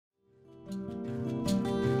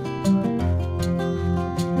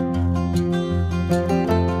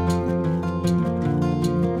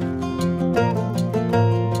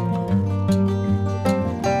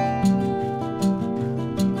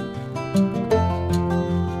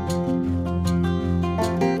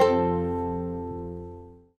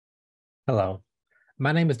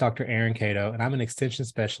My name is Dr. Aaron Cato, and I'm an extension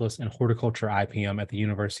specialist in horticulture IPM at the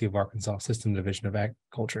University of Arkansas System Division of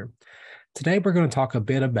Agriculture. Today, we're going to talk a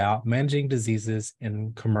bit about managing diseases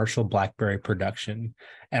in commercial blackberry production.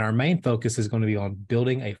 And our main focus is going to be on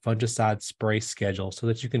building a fungicide spray schedule so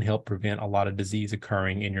that you can help prevent a lot of disease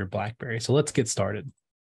occurring in your blackberry. So let's get started.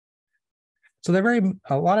 So there are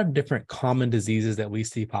a lot of different common diseases that we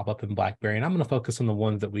see pop up in blackberry, and I'm going to focus on the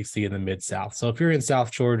ones that we see in the Mid-South. So if you're in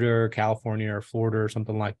South Georgia or California or Florida or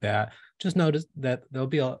something like that, just notice that there'll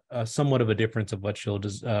be a somewhat of a difference of what you'll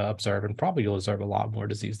observe, and probably you'll observe a lot more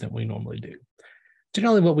disease than we normally do.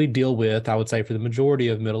 Generally, what we deal with, I would say, for the majority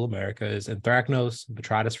of Middle America is anthracnose,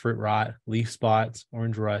 botrytis fruit rot, leaf spots,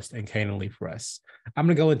 orange rust, and cane and leaf rust. I'm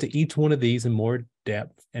going to go into each one of these in more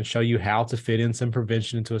depth and show you how to fit in some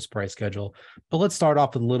prevention into a spray schedule. But let's start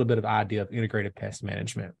off with a little bit of idea of integrated pest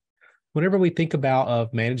management. Whenever we think about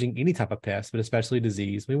of managing any type of pest, but especially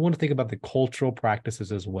disease, we want to think about the cultural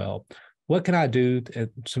practices as well. What can I do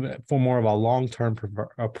for more of a long-term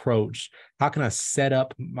approach? How can I set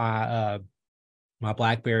up my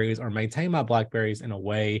blackberries or maintain my blackberries in a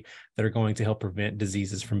way that are going to help prevent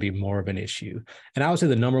diseases from being more of an issue? And I would say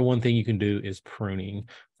the number one thing you can do is pruning.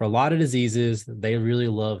 For a lot of diseases, they really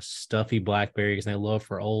love stuffy blackberries and they love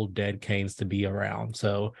for old dead canes to be around.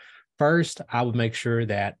 So first, I would make sure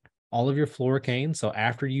that all of your floricanes, so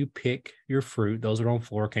after you pick your fruit, those are on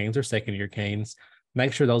floricanes or second-year canes,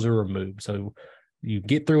 make sure those are removed. So you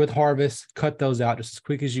get through with harvest, cut those out just as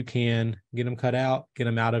quick as you can, get them cut out, get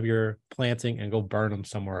them out of your planting, and go burn them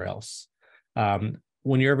somewhere else.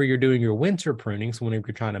 Whenever you're doing your winter pruning, so whenever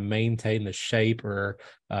you're trying to maintain the shape or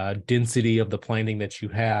density of the planting that you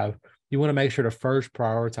have, you want to make sure to first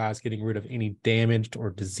prioritize getting rid of any damaged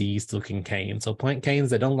or diseased looking canes. So plant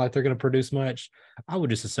canes that don't look like they're going to produce much, I would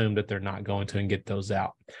just assume that they're not going to and get those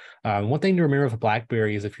out. One thing to remember with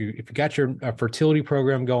blackberry is if you got your fertility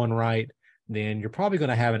program going right, then you're probably going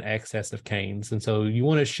to have an excess of canes. And so you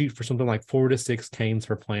want to shoot for something like 4 to 6 canes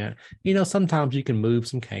per plant. Sometimes you can move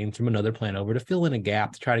some canes from another plant over to fill in a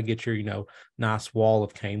gap to try to get your, nice wall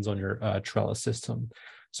of canes on your trellis system.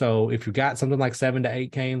 So if you've got something like 7 to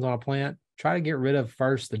 8 canes on a plant, try to get rid of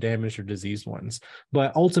first the damaged or diseased ones.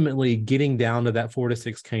 But ultimately, getting down to that 4 to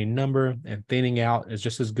 6 cane number and thinning out is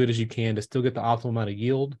just as good as you can to still get the optimal amount of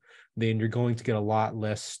yield. Then you're going to get a lot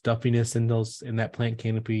less stuffiness in that plant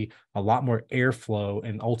canopy, a lot more airflow,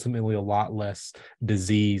 and ultimately a lot less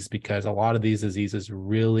disease, because a lot of these diseases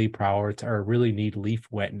really really need leaf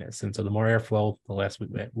wetness. And so the more airflow, the less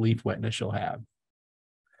leaf wetness you'll have.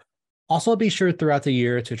 Also, be sure throughout the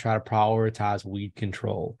year to try to prioritize weed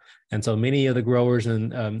control. And so many of the growers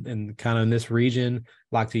in kind of in this region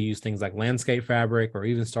like to use things like landscape fabric or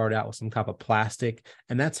even start out with some type of plastic.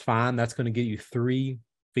 And that's fine. That's going to get you 3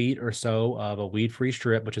 feet or so of a weed-free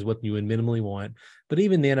strip, which is what you would minimally want. But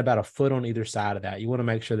even then, about a foot on either side of that, you want to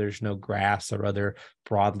make sure there's no grass or other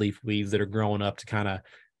broadleaf weeds that are growing up to kind of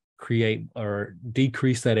create or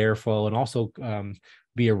decrease that airflow, and also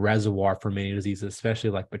be a reservoir for many diseases,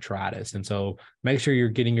 especially like botrytis. And so make sure you're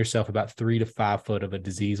getting yourself about 3 to 5 foot of a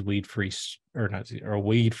weed-free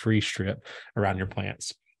strip around your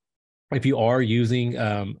plants. If you are using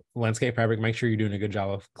landscape fabric, make sure you're doing a good job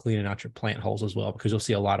of cleaning out your plant holes as well, because you'll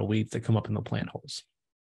see a lot of weeds that come up in the plant holes.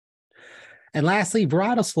 And lastly,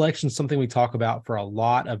 varietal selection is something we talk about for a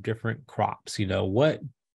lot of different crops. What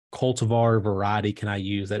cultivar variety can I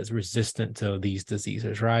use that is resistant to these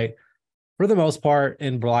diseases, right? For the most part,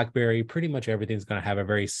 in blackberry, pretty much everything's going to have a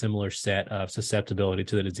very similar set of susceptibility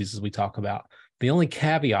to the diseases we talk about. The only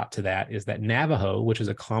caveat to that is that Navajo, which is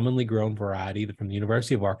a commonly grown variety from the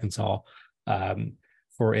University of Arkansas,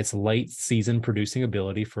 for its late season producing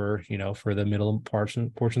ability for the middle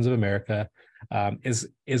portions of America, is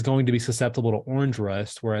going to be susceptible to orange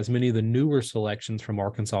rust, whereas many of the newer selections from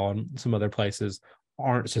Arkansas and some other places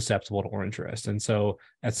aren't susceptible to orange rust. And so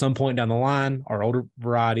at some point down the line, our older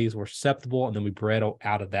varieties were susceptible, and then we bred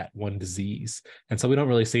out of that one disease. And so we don't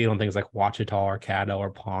really see it on things like Ouachita or Cato or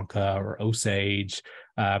Ponca or Osage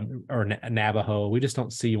or Navajo. We just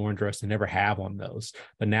don't see orange rust and never have on those.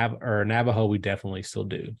 But Navajo, we definitely still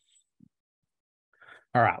do.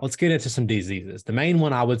 All right, let's get into some diseases. The main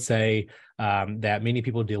one I would say that many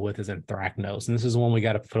people deal with is anthracnose. And this is one we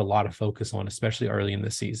got to put a lot of focus on, especially early in the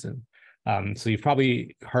season. So you've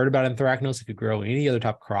probably heard about anthracnose if you grow any other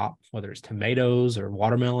type of crop, whether it's tomatoes or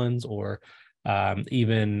watermelons or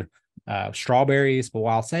even strawberries. But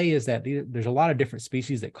what I'll say is that there's a lot of different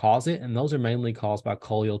species that cause it, and those are mainly caused by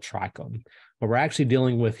colloidal trichome. What we're actually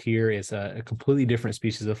dealing with here is a completely different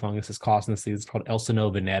species of fungus that's causing this disease. It's called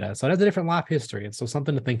Elsinoe veneta. So it has a different life history, and so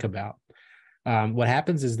something to think about. What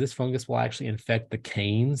happens is this fungus will actually infect the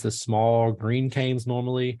canes, the small green canes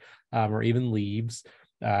normally, or even leaves.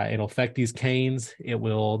 It'll affect these canes. It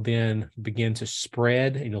will then begin to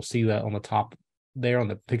spread, and you'll see that on the top there on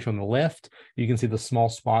the picture on the left. You can see the small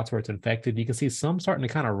spots where it's infected. You can see some starting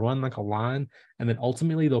to kind of run like a line, and then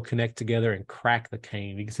ultimately they'll connect together and crack the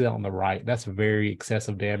cane. You can see that on the right. That's very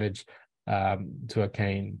excessive damage to a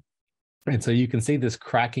cane. And so you can see this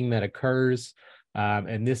cracking that occurs.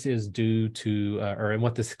 And this is due to, and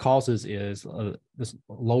what this causes is this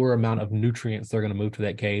lower amount of nutrients they're going to move to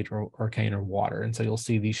that cage or cane or water. And so you'll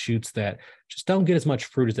see these shoots that just don't get as much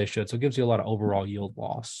fruit as they should. So it gives you a lot of overall yield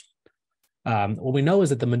loss. What we know is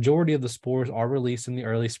that the majority of the spores are released in the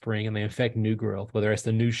early spring and they infect new growth, whether it's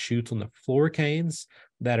the new shoots on the floor canes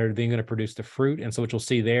that are then going to produce the fruit. And so what you'll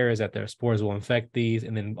see there is that the spores will infect these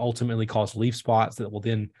and then ultimately cause leaf spots that will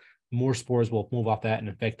then more spores will move off that and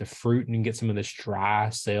infect the fruit, and you get some of this dry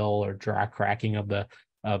cell or dry cracking of the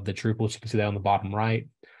truples. You can see that on the bottom right.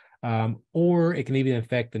 Or it can even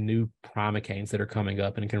infect the new primicanes that are coming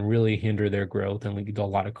up, and it can really hinder their growth and lead to a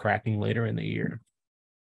lot of cracking later in the year.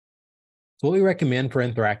 So what we recommend for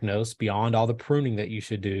anthracnose, beyond all the pruning that you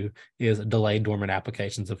should do, is delayed dormant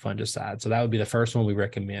applications of fungicide. So that would be the first one we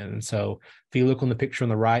recommend. And so if you look on the picture on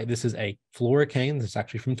the right, this is a floricane. This is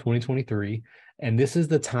actually from 2023. And this is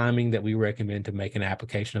the timing that we recommend to make an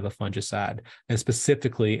application of a fungicide, and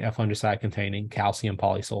specifically a fungicide containing calcium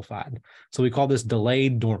polysulfide. So we call this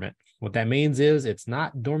delayed dormant. What that means is it's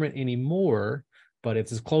not dormant anymore, but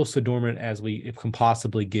it's as close to dormant as we can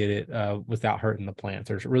possibly get it without hurting the plants.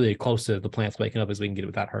 Or it's really close to the plants waking up as we can get it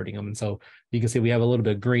without hurting them. And so you can see we have a little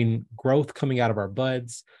bit of green growth coming out of our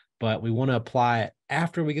buds, but we want to apply it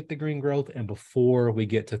after we get the green growth and before we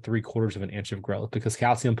get to 3/4 of an inch of growth, because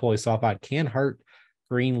calcium polysulfide can hurt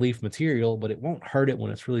green leaf material, but it won't hurt it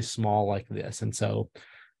when it's really small like this. And so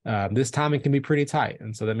this timing can be pretty tight.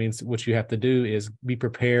 And so that means what you have to do is be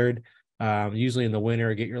prepared. Usually in the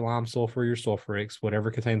winter, get your lime sulfur, your sulfurics,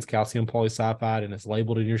 whatever contains calcium polysulfide and it's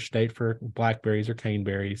labeled in your state for blackberries or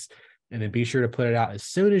caneberries. And then be sure to put it out as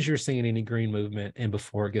soon as you're seeing any green movement and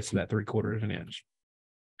before it gets to that 3/4 of an inch.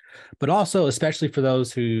 But also, especially for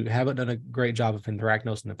those who haven't done a great job of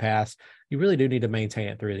anthracnose in the past, you really do need to maintain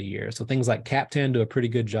it through the year. So things like Cap 10 do a pretty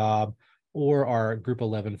good job, or our Group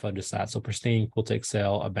 11 fungicides. So Pristine, Quiltic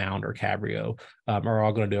Excel, Abound, or Cabrio are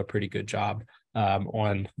all going to do a pretty good job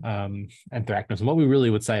on anthracnose. And what we really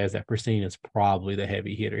would say is that Pristine is probably the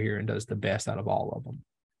heavy hitter here and does the best out of all of them.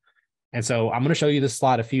 And so I'm going to show you this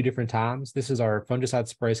slide a few different times. This is our fungicide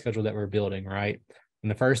spray schedule that we're building, right? And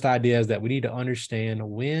the first idea is that we need to understand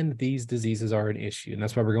when these diseases are an issue. And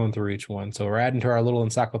that's why we're going through each one. So we're adding to our little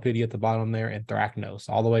encyclopedia at the bottom there, anthracnose,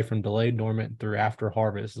 all the way from delayed dormant through after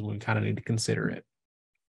harvest is when we kind of need to consider it.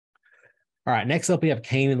 All right, next up we have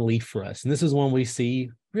cane and leaf rust. And this is one we see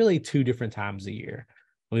really 2 different times a year.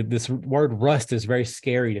 This word rust is very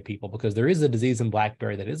scary to people because there is a disease in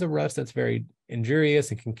blackberry that is a rust that's very injurious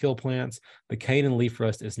and can kill plants, but cane and leaf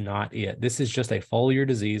rust is not it. This is just a foliar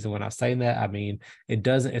disease. And when I say that, I mean,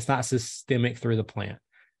 it's not systemic through the plant.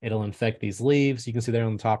 It'll infect these leaves. You can see there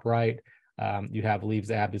on the top right, you have leaves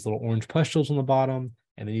that have these little orange pustules on the bottom.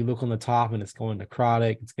 And then you look on the top and it's going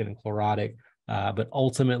necrotic, it's getting chlorotic. But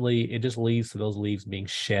ultimately, it just leads to those leaves being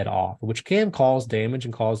shed off, which can cause damage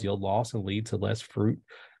and cause yield loss and lead to less fruit.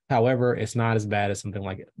 However, it's not as bad as something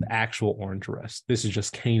like the actual orange rust. This is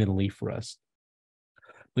just cane and leaf rust.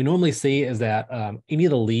 We normally see is that any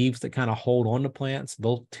of the leaves that kind of hold on to plants,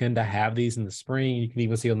 they'll tend to have these in the spring. You can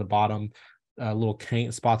even see on the bottom little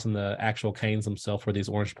cane spots in the actual canes themselves where these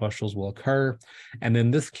orange pustules will occur. And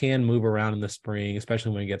then this can move around in the spring,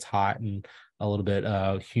 especially when it gets hot and a little bit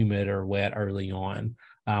humid or wet early on.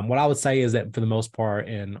 What I would say is that for the most part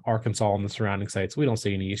in Arkansas and the surrounding states, we don't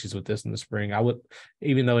see any issues with this in the spring.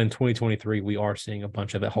 Even though in 2023, we are seeing a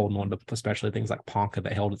bunch of it holding on to, especially things like Ponca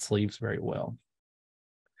that held its leaves very well.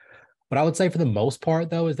 But I would say for the most part,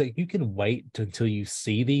 though, is that you can wait until you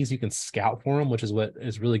see these. You can scout for them, which is what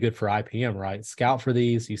is really good for IPM, right? Scout for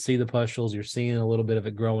these. You see the pustules, you're seeing a little bit of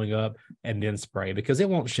it growing up, and then spray because it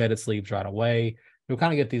won't shed its leaves right away. You'll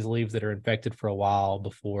kind of get these leaves that are infected for a while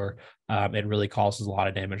before it really causes a lot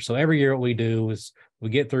of damage. So every year what we do is we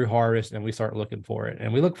get through harvest and we start looking for it.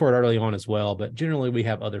 And we look for it early on as well. But generally we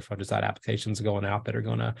have other fungicide applications going out that are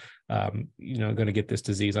going to get this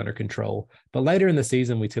disease under control. But later in the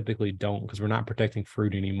season, we typically don't because we're not protecting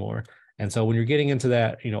fruit anymore. And so when you're getting into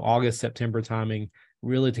that, August, September timing,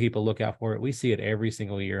 really to keep a lookout for it. We see it every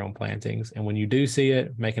single year on plantings. And when you do see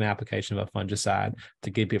it, make an application of a fungicide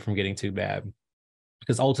to keep it from getting too bad.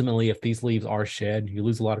 Because ultimately, if these leaves are shed, you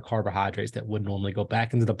lose a lot of carbohydrates that would normally go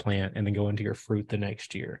back into the plant and then go into your fruit the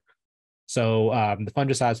next year. So the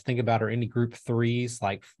fungicides to think about are any group 3s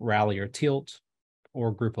like Rally or Tilt,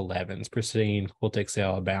 or group 11s, Pristine,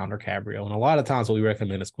 Quiltexcel, Abound, or Cabrio. And a lot of times what we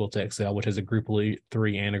recommend is Quiltexcel, which is a group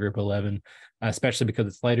 3 and a group 11, especially because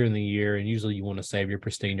it's later in the year. And usually you want to save your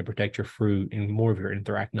Pristine to protect your fruit and more of your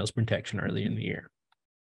anthracnose protection early in the year.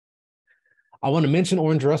 I want to mention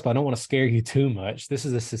orange rust, but I don't want to scare you too much. This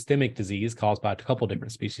is a systemic disease caused by a couple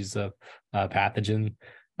different species of pathogen.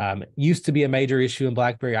 It used to be a major issue in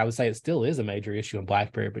blackberry. I would say it still is a major issue in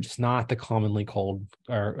blackberry, but just not the commonly grown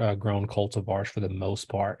cultivars for the most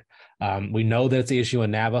part. We know that it's an issue in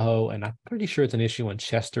Navajo, and I'm pretty sure it's an issue in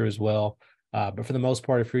Chester as well. But for the most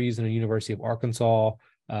part, if you're using a University of Arkansas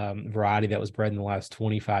variety that was bred in the last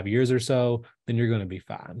 25 years or so, then you're going to be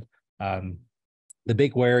fine. The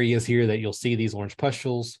big worry is here that you'll see these orange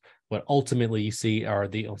pustules. What ultimately you see are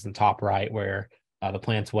the on the top right, where the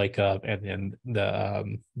plants wake up and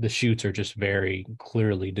then the shoots are just very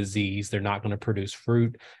clearly diseased. They're not going to produce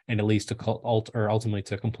fruit, and it leads to ultimately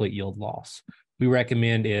to complete yield loss. We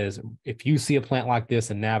recommend is if you see a plant like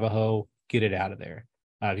this in Navajo, get it out of there.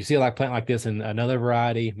 If you see a plant like this in another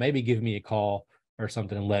variety, maybe give me a call or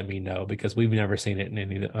something and let me know, because we've never seen it in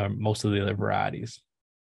any most of the other varieties.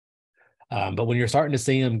 But when you're starting to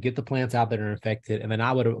see them, get the plants out that are infected. And then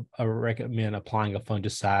I would recommend applying a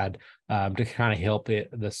fungicide to kind of help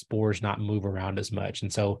the spores not move around as much.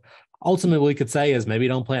 And so ultimately we could say is maybe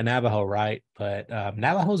don't plant Navajo, right? But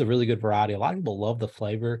Navajo is a really good variety. A lot of people love the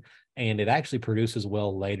flavor, and it actually produces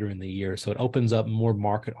well later in the year. So it opens up more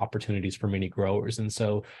market opportunities for many growers. And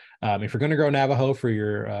so if you're going to grow Navajo for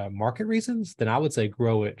your market reasons, then I would say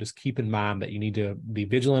grow it. Just keep in mind that you need to be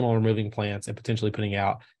vigilant on removing plants and potentially putting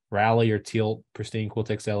out Rally or Tilt, Pristine,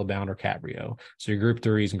 Quiltexcel, Abound, or Cabrio. So your group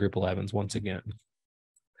 3s and group 11s once again.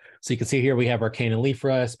 So you can see here we have our cane and leaf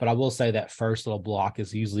rust, but I will say that first little block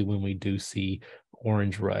is usually when we do see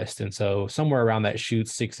orange rust. And so somewhere around that shoot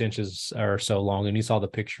 6 inches or so long, and you saw the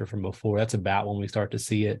picture from before, that's about when we start to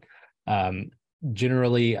see it.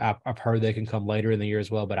 Generally, I've heard they can come later in the year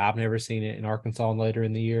as well, but I've never seen it in Arkansas later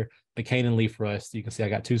in the year. The cane and leaf rust, you can see I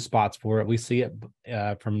got 2 spots for it. We see it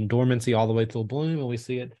from dormancy all the way till bloom, and we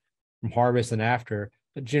see it from harvest and after,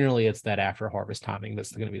 but generally it's that after harvest timing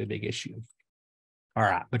that's going to be the big issue. All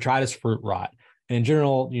right, botrytis fruit rot. And in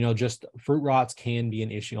general, just fruit rots can be an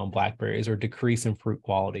issue on blackberries or decrease in fruit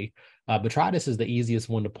quality. Botrytis is the easiest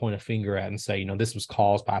one to point a finger at and say, this was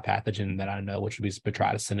caused by a pathogen that I know, which would be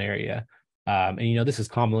Botrytis cinerea. And this is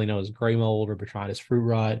commonly known as gray mold or botrytis fruit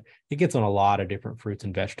rot. It gets on a lot of different fruits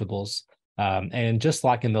and vegetables. And just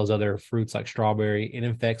like in those other fruits like strawberry, it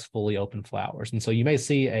infects fully open flowers. And so you may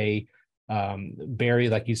see a berry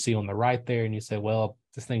like you see on the right there, and you say, well,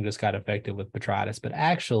 this thing just got infected with botrytis. But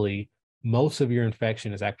actually, most of your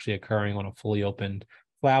infection is actually occurring on a fully opened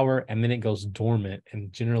flower, and then it goes dormant.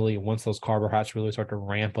 And generally, once those carbohydrates really start to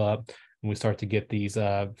ramp up, and we start to get these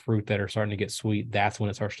fruit that are starting to get sweet, that's when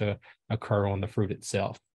it starts to occur on the fruit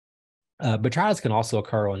itself. Botrytis can also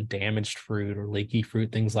occur on damaged fruit or leaky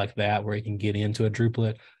fruit, things like that, where it can get into a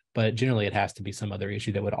druplet. But generally, it has to be some other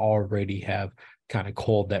issue that would already have kind of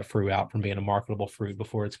culled that fruit out from being a marketable fruit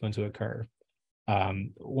before it's going to occur.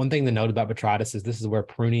 One thing to note about botrytis is this is where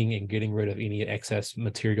pruning and getting rid of any excess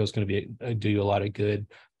material is going to do you a lot of good,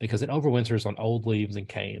 because it overwinters on old leaves and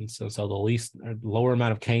canes. So the lower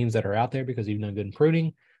amount of canes that are out there, because you've done good in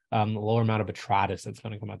pruning, the lower amount of botrytis that's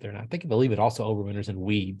going to come out there. And I believe it also overwinters in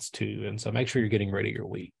weeds too. And so make sure you're getting rid of your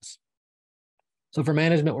weeds. So for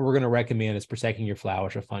management, what we're going to recommend is protecting your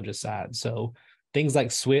flowers with fungicides. So things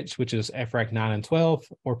like Switch, which is FRAC 9 and 12,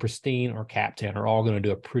 or Pristine or Cap 10 are all going to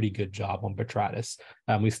do a pretty good job on botrytis.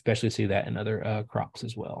 We especially see that in other crops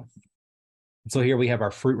as well. So here we have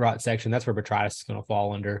our fruit rot section. That's where botrytis is going to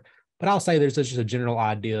fall under. But I'll say there's just a general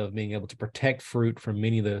idea of being able to protect fruit from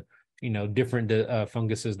many of the different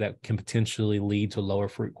funguses that can potentially lead to lower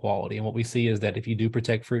fruit quality. And what we see is that if you do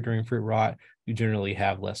protect fruit during fruit rot, you generally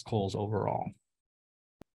have less culls overall.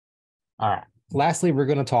 All right. Lastly, we're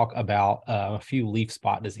going to talk about a few leaf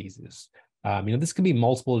spot diseases. This could be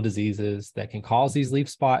multiple diseases that can cause these leaf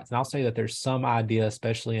spots. And I'll say that there's some idea,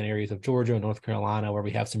 especially in areas of Georgia and North Carolina, where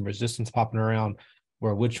we have some resistance popping around,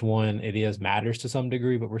 where which one it is matters to some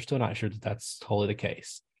degree, but we're still not sure that that's totally the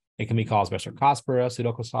case. It can be caused by Cercospora,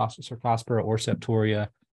 Pseudocercospora, or Septoria,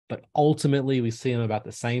 but ultimately we see them about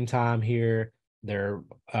the same time here. They're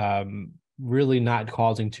really not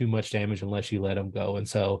causing too much damage unless you let them go. And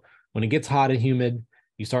so when it gets hot and humid,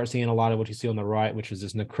 you start seeing a lot of what you see on the right, which is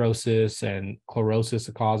this necrosis and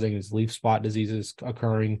chlorosis causing these leaf spot diseases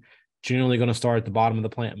occurring. Generally going to start at the bottom of the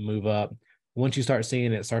plant and move up. Once you start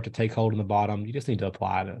seeing it start to take hold in the bottom, you just need to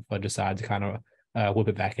apply the fungicide to kind of whip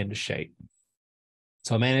it back into shape.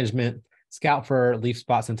 So management, scout for leaf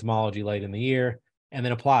spot symptomology late in the year, and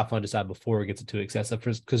then apply a fungicide before it gets too excessive.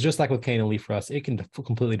 Because just like with cane and leaf rust, it can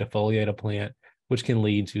completely defoliate a plant, which can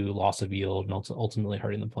lead to loss of yield and ultimately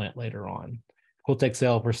hurting the plant later on.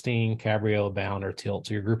 Quiltexcel, Pristine, Cabrio, Bound, or Tilt.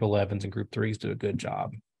 So your group 11s and group 3s do a good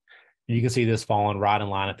job. And you can see this falling right in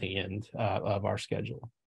line at the end of our schedule.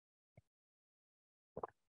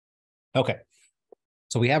 Okay,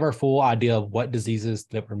 so we have our full idea of what diseases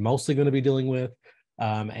that we're mostly going to be dealing with,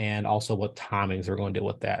 and also what timings we're going to deal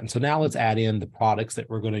with that. And so now let's add in the products that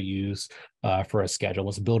we're going to use for a schedule.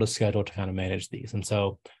 Let's build a schedule to kind of manage these. And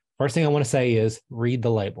so first thing I want to say is read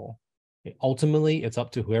the label. Ultimately, it's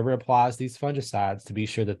up to whoever applies these fungicides to be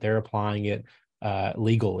sure that they're applying it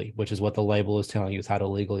legally, which is what the label is telling you, is how to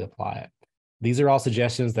legally apply it. These are all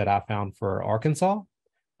suggestions that I found for Arkansas.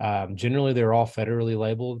 Generally, they're all federally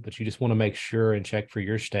labeled, but you just want to make sure and check for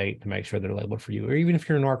your state to make sure they're labeled for you. Or even if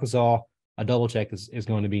you're in Arkansas, a double check is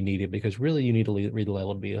going to be needed, because really you need to read the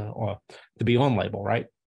label to be on label, right?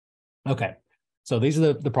 Okay, so these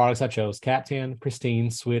are the products I chose: Captan, Pristine,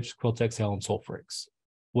 Switch, Quiltexcel, and Sulfurix.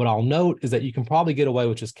 What I'll note is that you can probably get away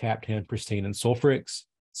with just Captan, Pristine, and Sulfurix.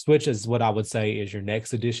 Switch is what I would say is your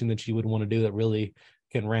next addition that you would want to do that really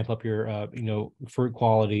can ramp up your fruit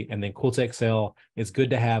quality. And then Quiltexcel is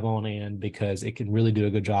good to have on hand because it can really do a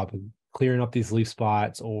good job of clearing up these leaf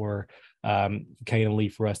spots or cane and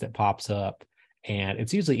leaf rust that pops up. And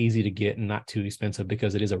it's usually easy to get and not too expensive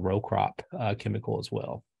because it is a row crop chemical as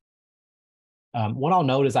well. What I'll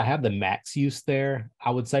note is I have the max use there.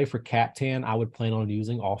 I would say for Captan, I would plan on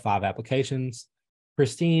using all 5 applications.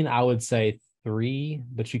 Pristine, I would say 3,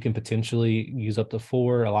 but you can potentially use up to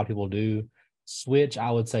 4. A lot of people do. Switch,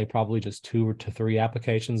 I would say probably just 2 to 3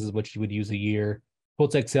 applications is what you would use a year.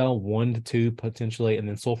 Quiltexcel, 1 to 2 potentially, and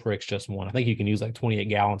then Sulfurix, just 1. I think you can use like 28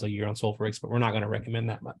 gallons a year on Sulfurix, but we're not going to recommend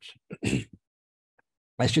that much.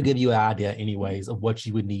 I should give you an idea anyways of what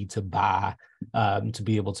you would need to buy to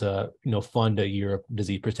be able to fund a year of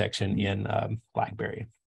disease protection in Blackberry.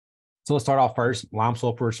 So let's start off first. Lime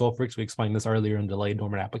sulfur or Sulfurix. We explained this earlier in delayed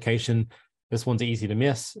dormant application. This one's easy to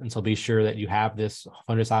miss, and so be sure that you have this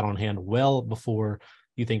fungicide on hand well before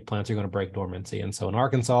you think plants are going to break dormancy. And so in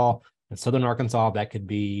Arkansas, in southern Arkansas, that could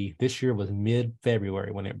be, this year was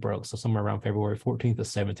mid-February when it broke. So somewhere around February 14th to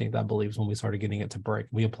 17th, I believe, is when we started getting it to break.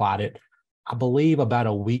 We applied it, I believe, about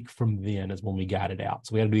a week from then is when we got it out.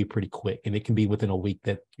 So we had to be pretty quick, and it can be within a week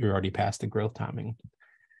that you're already past the growth timing.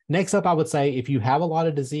 Next up, I would say if you have a lot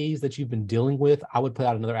of disease that you've been dealing with, I would put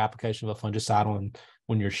out another application of a fungicide on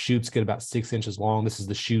when your shoots get about 6 inches long. This is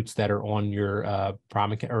the shoots that are on your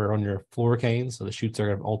or on your fluorocanes. So the shoots are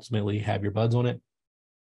going to ultimately have your buds on it.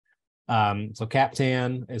 So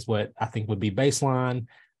Captan is what I think would be baseline.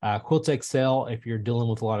 Quiltexcel if you're dealing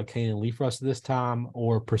with a lot of cane and leaf rust at this time,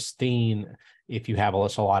 or Pristine if you have a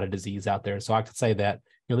lot of disease out there. So I could say that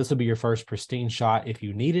this would be your first Pristine shot if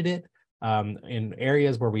you needed it. In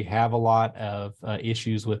areas where we have a lot of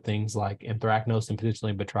issues with things like anthracnose and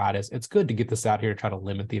potentially botrytis, it's good to get this out here to try to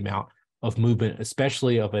limit the amount of movement,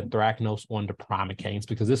 especially of anthracnose onto primicanes,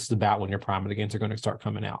 because this is about when your primicanes are going to start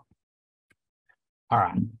coming out. All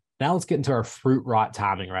right, now let's get into our fruit rot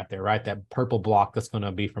timing right there, right? That purple block that's going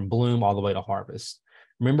to be from bloom all the way to harvest.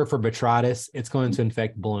 Remember, for botrytis, it's going to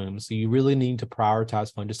infect blooms. So you really need to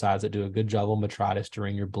prioritize fungicides that do a good job on botrytis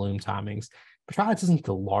during your bloom timings. Botrytis isn't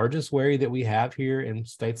the largest worry that we have here in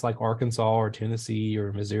states like Arkansas or Tennessee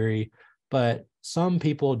or Missouri, but some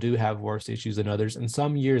people do have worse issues than others, and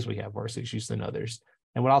some years we have worse issues than others.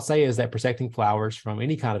 And what I'll say is that protecting flowers from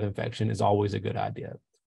any kind of infection is always a good idea.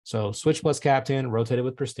 So Switch plus Captan rotated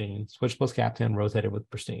with Pristine, Switch plus Captan rotated with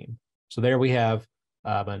Pristine. So there we have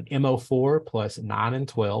an MO4 plus 9 and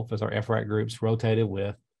 12 as our FRAC groups rotated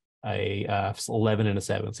with a 11 and a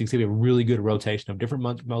 7. So you can see a really good rotation of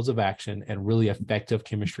different modes of action and really effective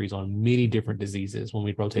chemistries on many different diseases when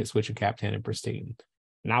we rotate Switch and Captan and Pristine.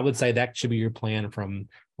 And I would say that should be your plan from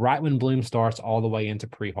right when bloom starts all the way into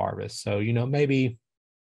pre-harvest. So, maybe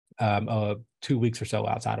 2 weeks or so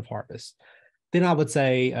outside of harvest. Then I would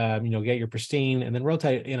say, get your Pristine and then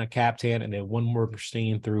rotate in a Captan and then one more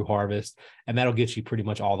Pristine through harvest. And that'll get you pretty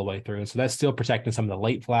much all the way through. And so that's still protecting some of the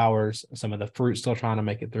late flowers, some of the fruit still trying to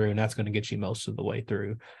make it through. And that's going to get you most of the way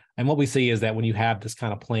through. And what we see is that when you have this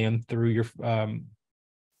kind of plan through your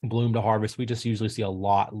bloom to harvest, we just usually see a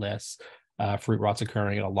lot less fruit rots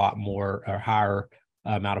occurring and a lot more or higher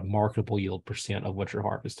amount of marketable yield percent of what you're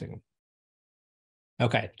harvesting.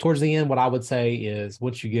 Okay, towards the end, what I would say is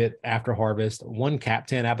once you get after harvest, one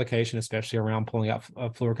Captan application, especially around pulling out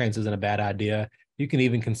fluorocanes, isn't a bad idea. You can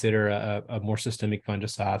even consider a more systemic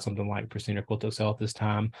fungicide, something like Pristine or Quiltexcel at this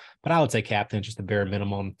time. But I would say Captan, just the bare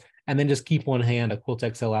minimum. And then just keep on hand a Quilt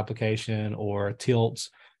XL application or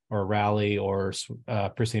Tilts or Rally or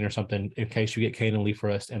Pristine or something in case you get cane and leaf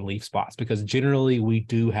rust and leaf spots, because generally we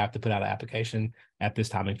do have to put out an application at this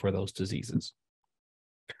timing for those diseases.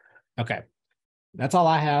 Okay, that's all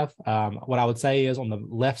I have. What I would say is on the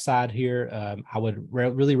left side here, I would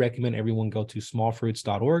really recommend everyone go to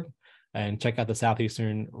smallfruits.org and check out the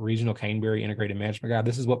Southeastern Regional Caneberry Integrated Management Guide.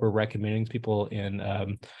 This is what we're recommending to people in,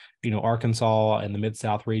 Arkansas and the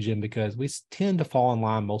Mid-South region, because we tend to fall in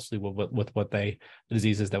line mostly with the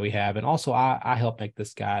diseases that we have. And also I help make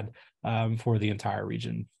this guide for the entire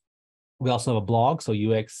region. We also have a blog, so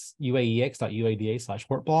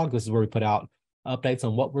uaex.uada/hortblog. This is where we put out updates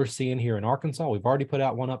on what we're seeing here in Arkansas. We've already put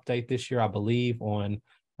out one update this year, I believe, on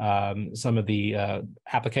some of the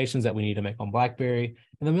applications that we need to make on Blackberry.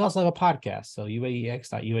 And then we also have a podcast, so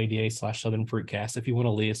uaex.uada/southernfruitcast, if you want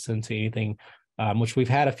to listen to anything, which we've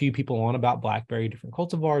had a few people on about Blackberry, different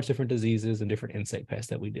cultivars, different diseases, and different insect pests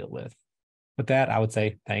that we deal with. With that, I would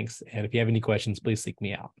say thanks. And if you have any questions, please seek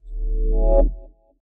me out.